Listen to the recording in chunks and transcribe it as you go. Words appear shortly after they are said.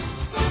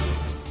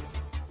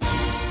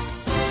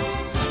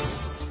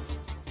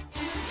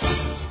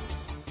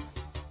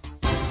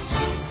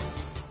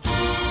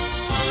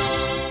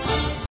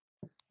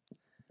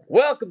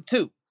Welcome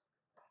to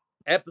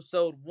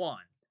episode 1,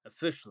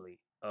 officially,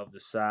 of the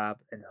Sab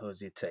and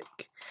Huzi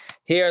Take.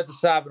 Here at the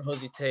Sab and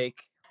Huzi Take,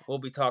 we'll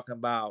be talking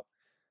about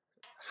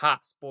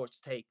hot sports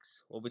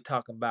takes. We'll be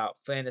talking about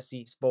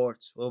fantasy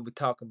sports. We'll be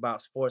talking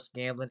about sports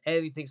gambling,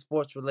 anything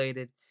sports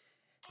related.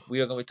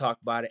 We are going to be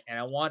talking about it. And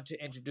I want to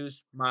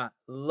introduce my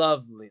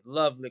lovely,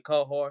 lovely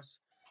co-host,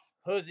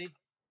 Huzi.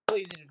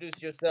 Please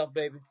introduce yourself,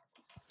 baby.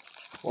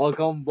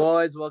 Welcome,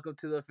 boys. Welcome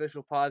to the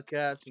official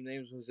podcast. My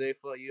name's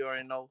Josefa. You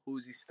already know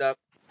Huzi Step.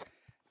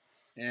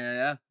 And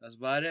yeah, that's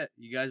about it.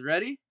 You guys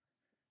ready?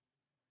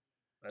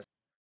 From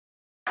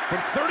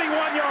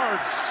 31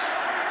 yards,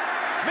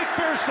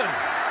 McPherson.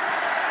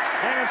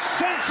 And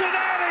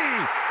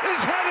Cincinnati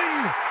is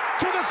heading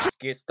to the Let's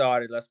get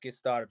started. Let's get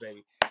started,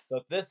 baby.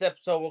 So this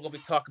episode, we're going to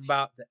be talking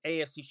about the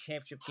AFC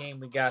Championship game.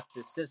 We got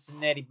the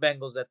Cincinnati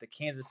Bengals at the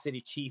Kansas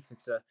City Chiefs.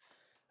 It's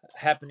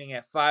happening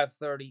at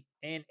 5:30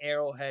 in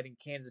Arrowhead in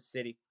Kansas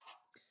City.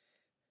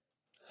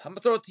 I'm going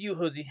to throw it to you,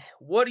 Huzi.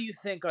 What do you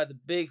think are the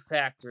big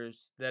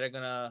factors that are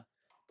going to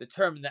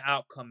determine the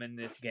outcome in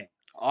this game?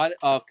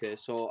 Okay,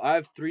 so I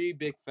have three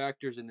big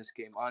factors in this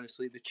game.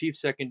 Honestly, the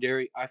Chiefs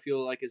secondary, I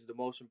feel like, is the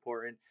most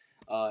important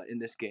in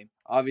this game.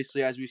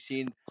 Obviously, as we've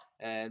seen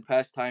in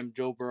past time,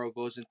 Joe Burrow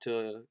goes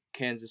into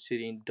Kansas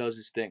City and does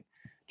his thing.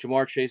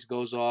 Jamar Chase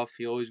goes off.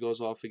 He always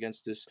goes off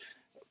against this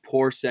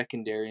poor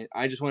secondary.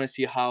 I just want to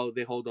see how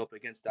they hold up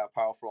against that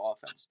powerful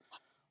offense.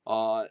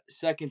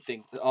 Second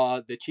thing,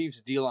 the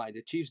Chiefs D-line.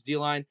 The Chiefs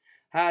D-line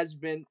has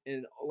been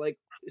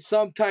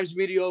sometimes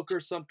mediocre,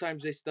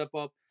 sometimes they step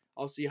up.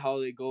 I'll see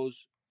how it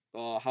goes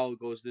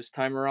this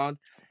time around.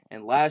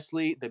 And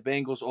lastly, the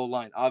Bengals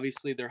O-line.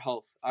 Obviously, their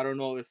health. I don't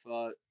know if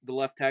the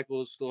left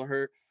tackle is still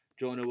hurt.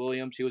 Jonah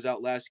Williams, he was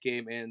out last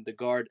game, and the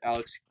guard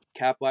Alex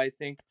Kappa, I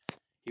think,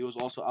 he was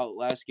also out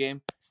last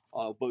game.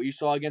 But you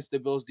saw against the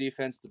Bills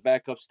defense, the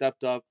backup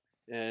stepped up.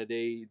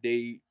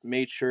 They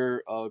made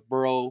sure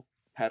Burrow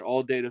had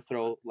all day to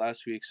throw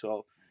last week.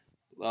 So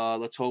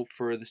let's hope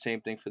for the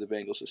same thing for the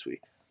Bengals this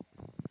week.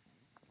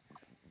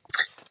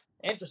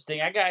 Interesting.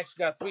 I actually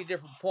got 3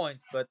 different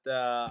points, but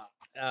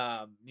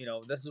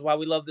this is why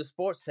we love the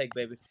sports take,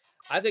 baby.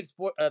 I think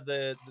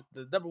the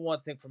number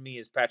one thing for me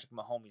is Patrick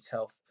Mahomes'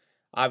 health.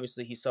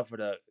 Obviously, he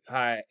suffered a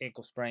high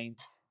ankle sprain.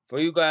 For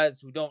you guys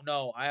who don't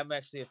know, I am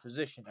actually a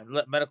physician, a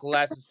medical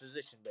licensed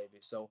physician, baby.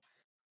 So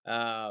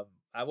I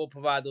will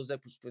provide those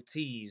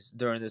expertise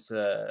during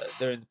the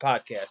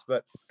podcast.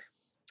 But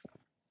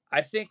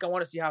I think I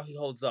want to see how he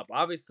holds up.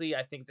 Obviously,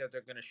 I think that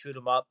they're going to shoot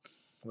him up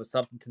with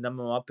something to numb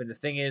him up. And the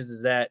thing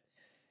is that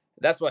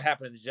that's what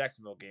happened in the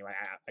Jacksonville game.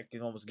 I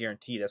can almost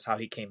guarantee that's how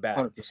he came back.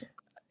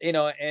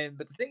 100%.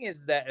 But the thing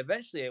is that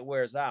eventually it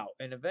wears out,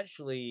 and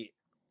eventually,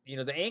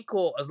 the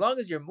ankle, as long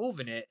as you're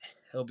moving it,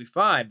 it'll be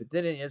fine. But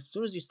then as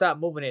soon as you stop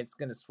moving it, it's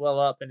gonna swell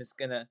up and it's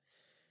gonna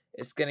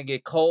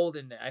get cold.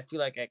 And I feel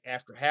like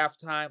after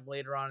halftime,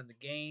 later on in the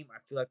game, I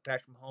feel like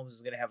Patrick Mahomes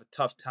is gonna have a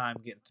tough time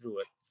getting through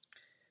it.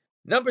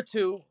 Number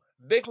 2,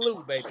 Big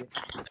Lou, baby.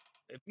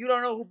 If you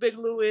don't know who Big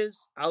Lou is,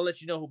 I'll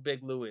let you know who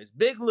Big Lou is.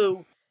 Big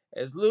Lou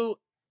is Lou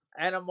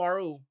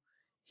Anamaru.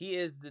 He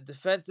is the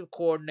defensive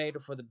coordinator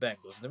for the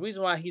Bengals. And the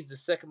reason why he's the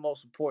second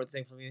most important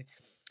thing for me,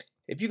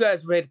 if you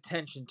guys paid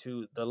attention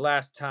to the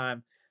last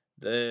time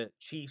the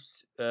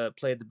Chiefs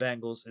played the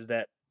Bengals, is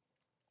that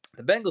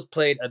the Bengals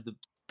played a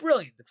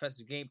brilliant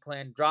defensive game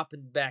plan,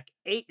 dropping back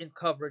 8 in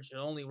coverage and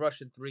only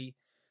rushing 3,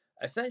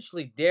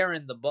 essentially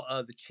daring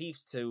the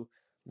Chiefs to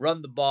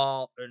run the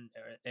ball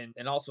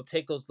and also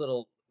take those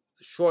little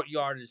short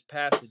yardage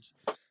passage.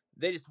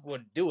 They just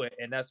wouldn't do it,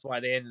 and that's why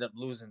they ended up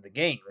losing the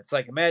game. It's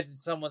like, imagine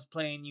someone's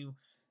playing you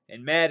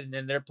in Madden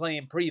and they're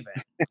playing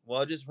prevent.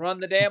 Well, just run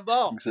the damn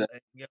ball. Exactly.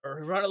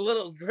 Or run a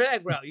little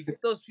drag route. You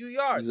get those few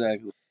yards.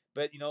 Exactly.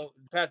 But,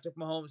 Patrick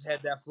Mahomes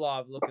had that flaw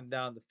of looking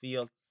down the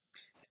field.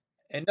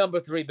 And number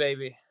 3,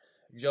 baby,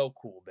 Joe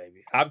Cool,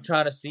 baby. I'm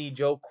trying to see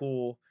Joe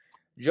Cool.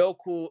 Joe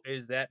Cool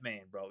is that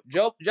man, bro.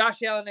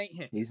 Josh Allen ain't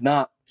him. He's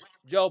not.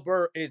 Joe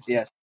Burr is him.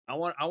 Yes. I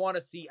want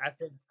to see.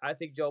 I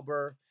think Joe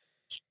Burr,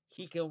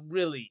 he can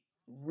really,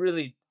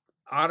 really,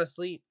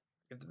 honestly,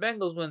 if the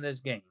Bengals win this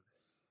game,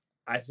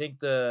 I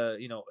think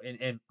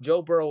and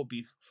Joe Burrow will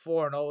be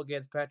 4-0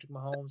 against Patrick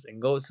Mahomes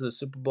and goes to the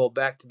Super Bowl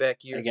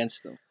back-to-back years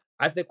Against them.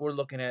 I think we're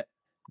looking at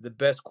the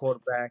best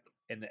quarterback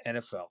in the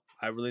NFL.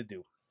 I really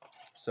do.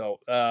 So,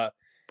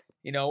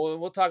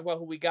 we'll talk about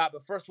who we got,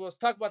 but first, let's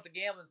talk about the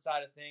gambling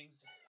side of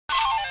things.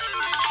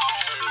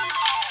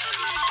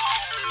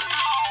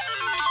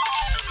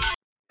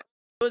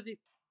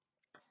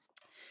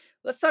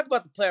 Let's talk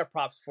about the player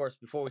props first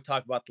before we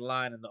talk about the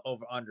line and the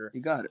over-under.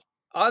 You got it.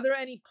 Are there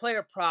any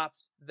player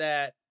props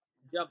that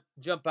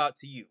jump out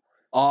to you?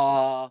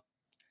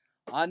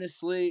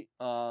 Honestly,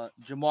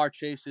 Jamar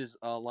Chase's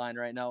line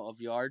right now of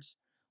yards,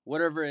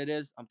 whatever it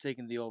is, I'm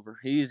taking the over.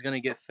 He's going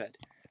to get fed.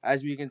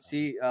 As we can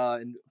see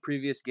in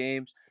previous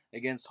games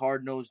against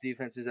hard-nosed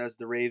defenses as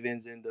the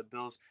Ravens and the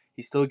Bills,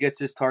 he still gets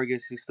his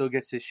targets. He still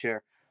gets his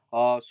share.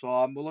 So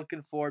I'm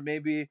looking for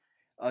maybe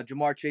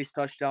Jamar Chase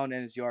touchdown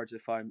and his yards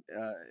if I'm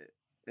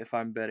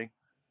betting.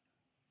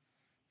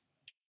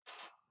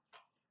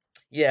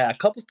 Yeah, a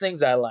couple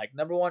things I like.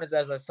 Number one is,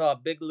 as I saw,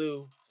 Big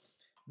Lou.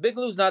 Big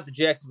Lou's not the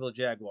Jacksonville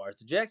Jaguars.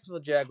 The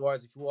Jacksonville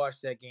Jaguars, if you watch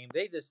that game,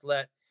 they just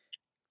let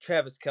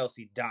Travis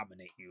Kelsey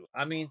dominate you.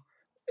 I mean,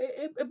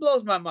 it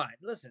blows my mind.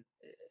 Listen,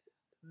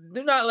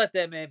 do not let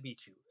that man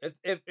beat you.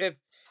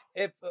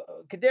 If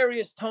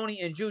Kadarius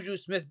Tony and Juju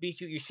Smith beat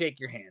you, you shake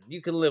your hand.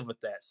 You can live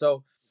with that.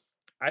 So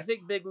I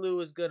think Big Lou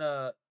is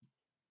gonna,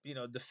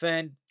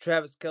 defend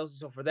Travis Kelsey.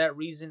 So for that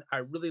reason, I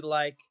really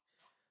like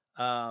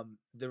the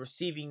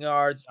receiving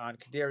yards on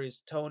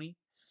Kadarius Tony,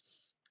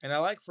 and I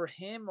like for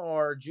him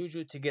or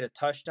Juju to get a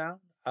touchdown.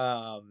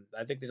 I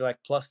think they're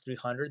like plus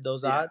 300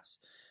 those Yeah. odds.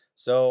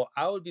 So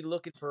I would be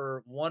looking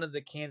for one of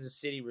the Kansas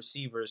City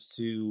receivers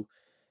to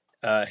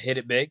hit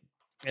it big.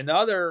 And the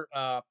other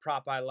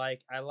prop I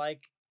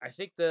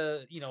think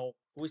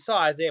we saw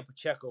Isaiah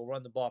Pacheco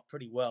run the ball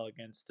pretty well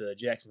against the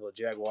Jacksonville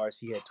Jaguars.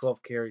 He had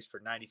 12 carries for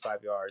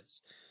 95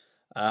 yards.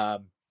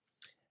 Um,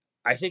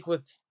 I think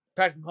with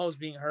Patrick Mahomes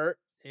being hurt,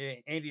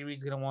 Andy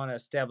Reid's going to want to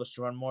establish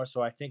the run more.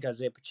 So I think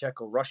Isaiah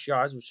Pacheco rush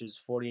yards, which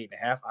is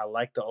 48.5. I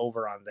like the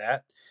over on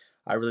that.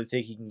 I really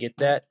think he can get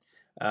that.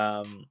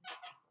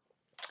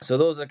 So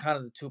those are kind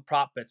of the two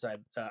prop bets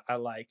I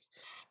like.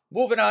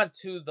 Moving on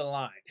to the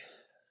line.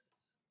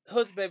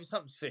 Huzi, baby,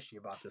 something's fishy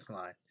about this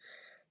line.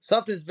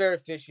 Something's very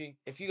fishy.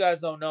 If you guys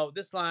don't know,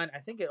 this line, I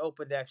think it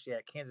opened actually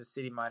at Kansas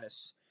City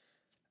minus.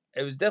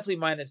 It was definitely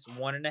minus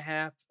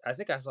 1.5. I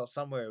think I saw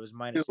somewhere it was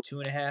minus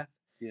 2.5.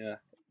 Yeah.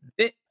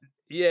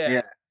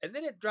 Yeah. And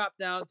then it dropped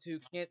down to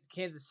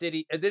Kansas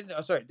City. Then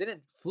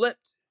it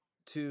flipped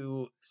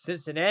to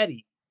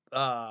Cincinnati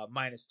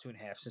minus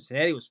 2.5.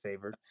 Cincinnati was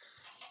favored.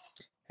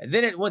 And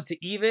then it went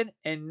to even,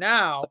 and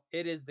now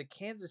it is the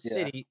Kansas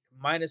City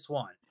minus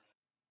 1.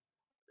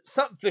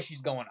 Something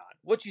fishy's going on.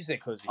 What you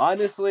think, Huzi?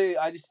 Honestly,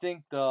 I just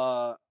think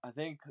the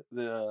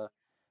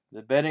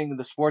betting,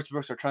 the sports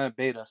books are trying to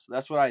bait us.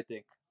 That's what I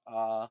think.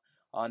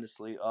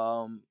 Honestly,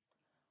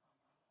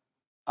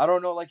 I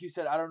don't know. Like you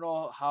said, I don't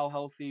know how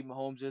healthy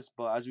Mahomes is,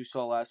 but as we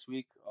saw last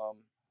week,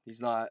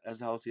 he's not as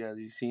healthy as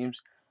he seems.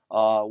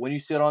 When you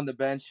sit on the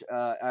bench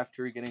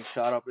after getting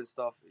shot up and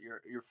stuff,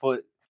 your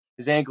foot,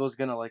 his ankle is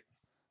gonna like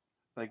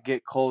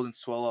get cold and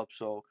swell up.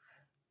 So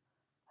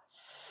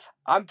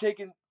I'm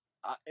taking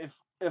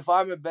if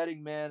I'm a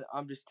betting man,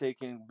 I'm just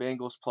taking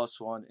Bengals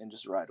 +1 and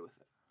just ride with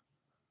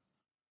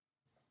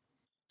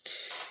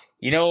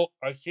it.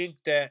 I think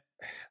that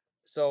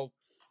so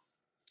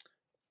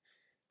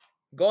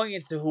going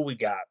into who we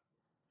got,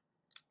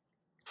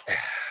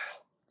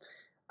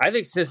 I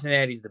think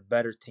Cincinnati's the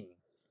better team.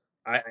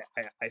 I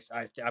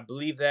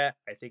believe that.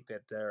 I think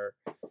that they're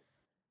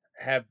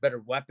have better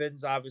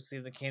weapons, obviously,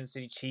 than the Kansas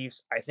City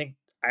Chiefs.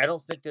 I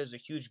don't think there's a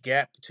huge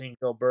gap between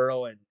Joe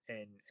Burrow and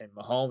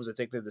Mahomes. I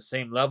think they're the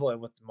same level.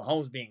 And with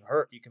Mahomes being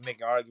hurt, you can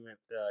make an argument.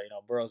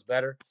 Burrow's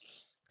better.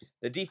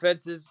 The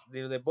defenses,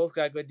 they both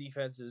got good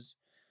defenses.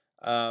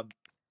 For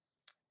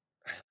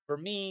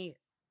me,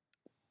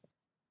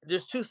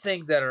 there's two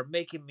things that are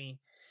making me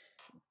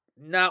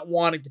not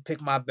wanting to pick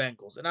my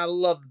Bengals, and I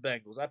love the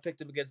Bengals. I picked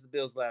them against the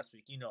Bills last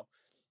week.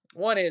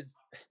 One is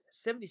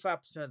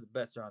 75% of the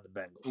bets are on the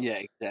Bengals.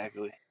 Yeah,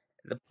 exactly.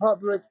 The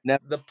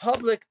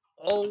public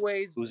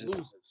always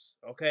loses.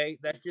 Okay,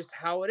 that's just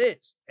how it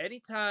is.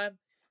 Anytime,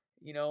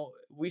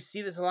 we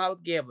see this a lot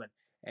with gambling.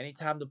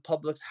 Anytime the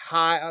public's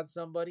high on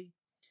somebody,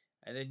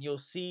 and then you'll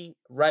see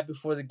right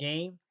before the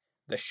game,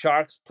 the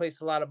Sharks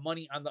place a lot of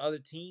money on the other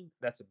team.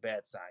 That's a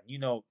bad sign. You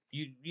know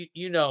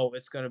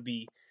it's gonna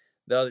be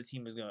the other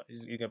team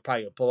you're gonna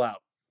probably pull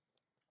out.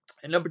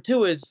 And number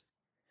two is,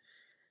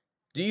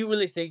 do you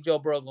really think Joe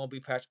Burrow gonna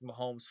beat Patrick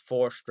Mahomes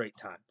 4 straight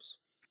times?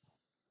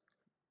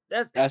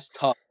 That's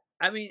tough.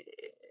 I mean,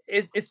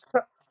 it's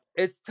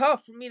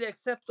tough for me to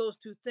accept those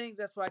two things.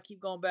 That's why I keep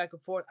going back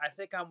and forth. I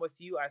think I'm with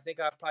you. I think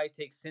I'd probably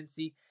take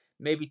Cincy,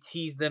 maybe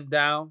tease them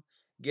down,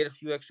 get a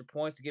few extra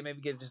points to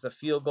maybe get just a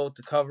field goal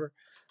to cover.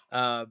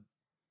 But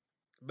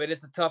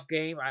it's a tough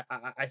game.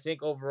 I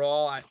think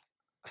overall, I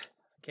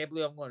can't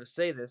believe I'm going to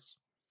say this.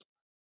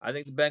 I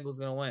think the Bengals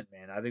going to win,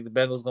 man. I think the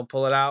Bengals going to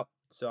pull it out.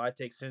 So I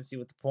take Cincy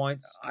with the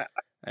points.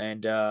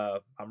 And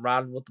I'm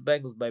riding with the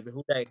Bengals, baby.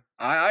 Who they?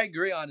 I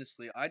agree,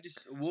 honestly.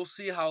 We'll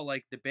see how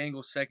the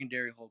Bengals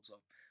secondary holds up.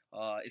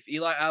 If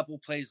Eli Apple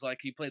plays like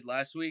he played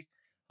last week,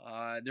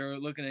 they're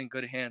looking in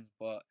good hands.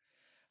 But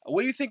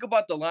what do you think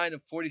about the line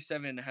of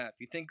 47.5?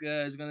 You think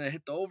it's gonna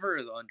hit the over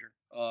or the under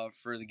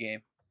for the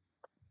game?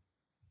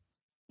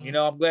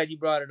 I'm glad you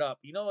brought it up.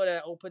 You know what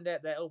that opened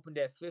at? That opened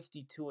at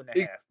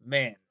 52.5.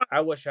 Man,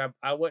 I wish I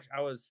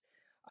was.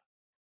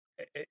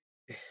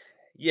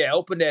 Yeah,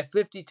 opened at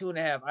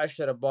 52.5. I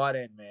should have bought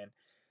in, man.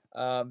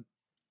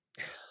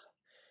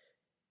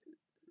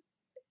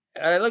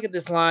 I look at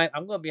this line.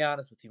 I'm gonna be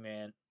honest with you,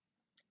 man.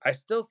 I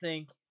still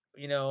think,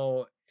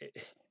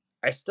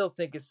 I still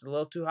think it's a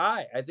little too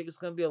high. I think it's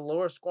gonna be a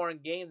lower scoring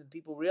game than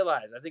people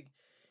realize. I think,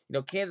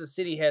 Kansas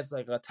City has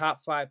like a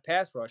top 5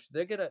 pass rush.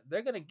 They're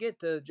gonna get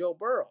to Joe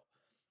Burrow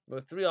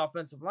with 3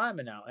 offensive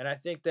linemen now, and I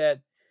think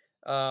that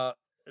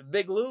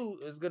Big Lou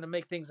is gonna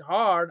make things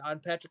hard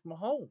on Patrick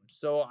Mahomes.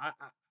 So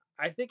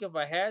I think if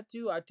I had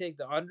to, I'd take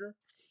the under.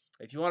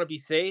 If you want to be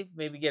safe,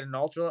 maybe get an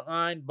alternate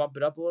line, bump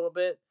it up a little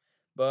bit.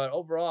 But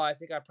overall, I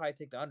think I'd probably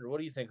take the under. What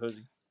do you think,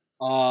 Jose?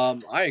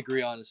 I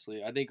agree.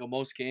 Honestly, I think on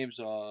most games,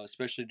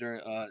 especially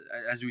during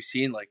as we've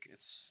seen, like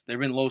they've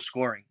been low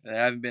scoring. There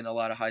haven't been a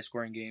lot of high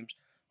scoring games.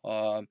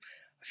 I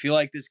feel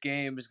like this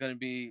game is going to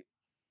be.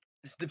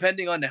 It's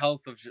depending on the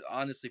health of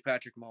honestly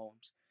Patrick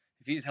Mahomes.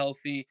 If he's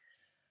healthy,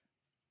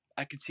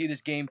 I could see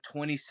this game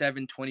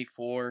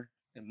 27-24.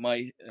 It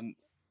might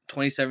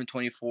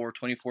 27-24,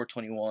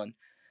 24-21.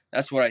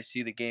 That's what I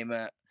see the game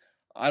at.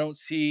 I don't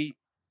see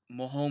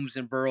Mahomes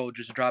and Burrow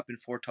just dropping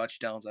 4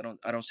 touchdowns.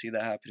 I don't see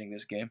that happening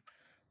this game.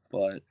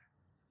 But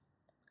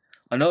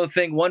another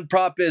thing, one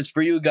prop is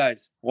for you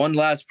guys. One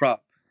last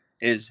prop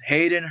is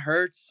Hayden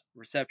Hurts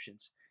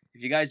receptions.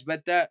 If you guys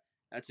bet that,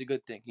 that's a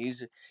good thing. He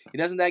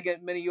doesn't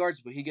get many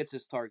yards, but he gets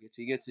his targets.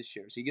 He gets his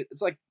shares.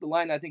 It's like the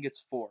line. I think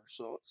it's 4.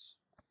 So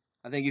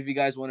I think if you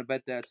guys want to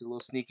bet that, it's a little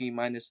sneaky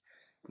minus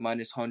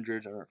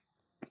 100 or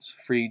it's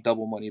a free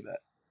double money bet.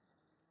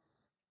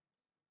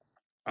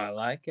 I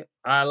like it.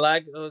 I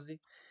like it, Jose.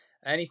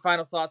 Any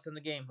final thoughts on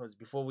the game, Jose,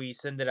 before we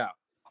send it out?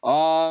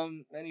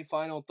 Any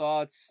final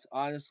thoughts?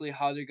 Honestly,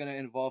 how they're gonna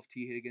involve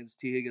T Higgins?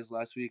 T Higgins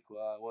last week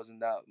wasn't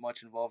that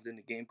much involved in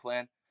the game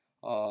plan.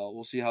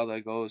 We'll see how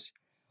that goes.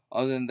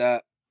 Other than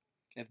that,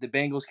 if the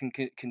Bengals can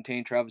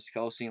contain Travis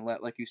Kelce and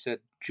let, like you said,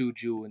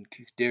 Juju and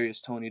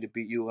Darius Toney to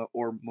beat you,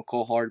 or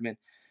McCole Hardman,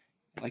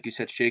 like you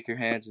said, shake your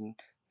hands and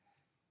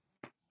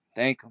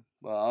thank them.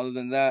 But other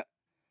than that,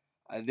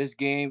 this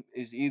game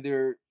is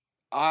either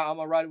I'm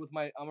gonna ride with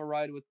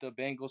the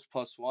Bengals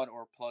 +1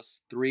 or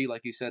 +3.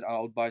 Like you said, I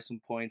would buy some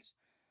points,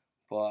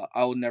 but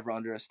I would never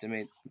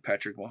underestimate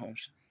Patrick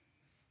Mahomes.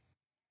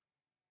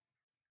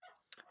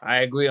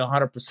 I agree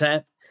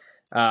 100%.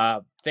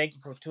 Thank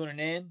you for tuning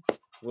in.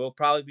 We'll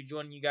probably be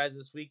joining you guys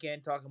this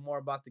weekend, talking more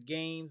about the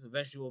games.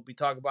 Eventually, we'll be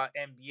talking about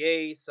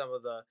NBA, some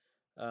of the,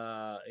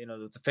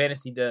 the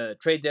fantasy, the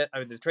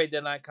trade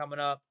deadline coming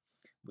up.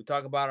 We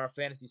talk about our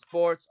fantasy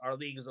sports. Our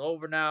league is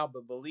over now,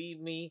 but believe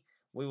me,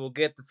 we will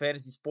get the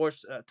fantasy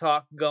sports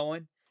talk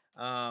going.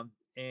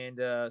 And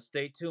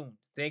stay tuned.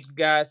 Thank you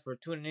guys for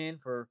tuning in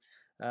for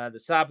the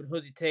Sab and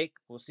Huzi take.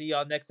 We'll see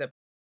y'all next episode.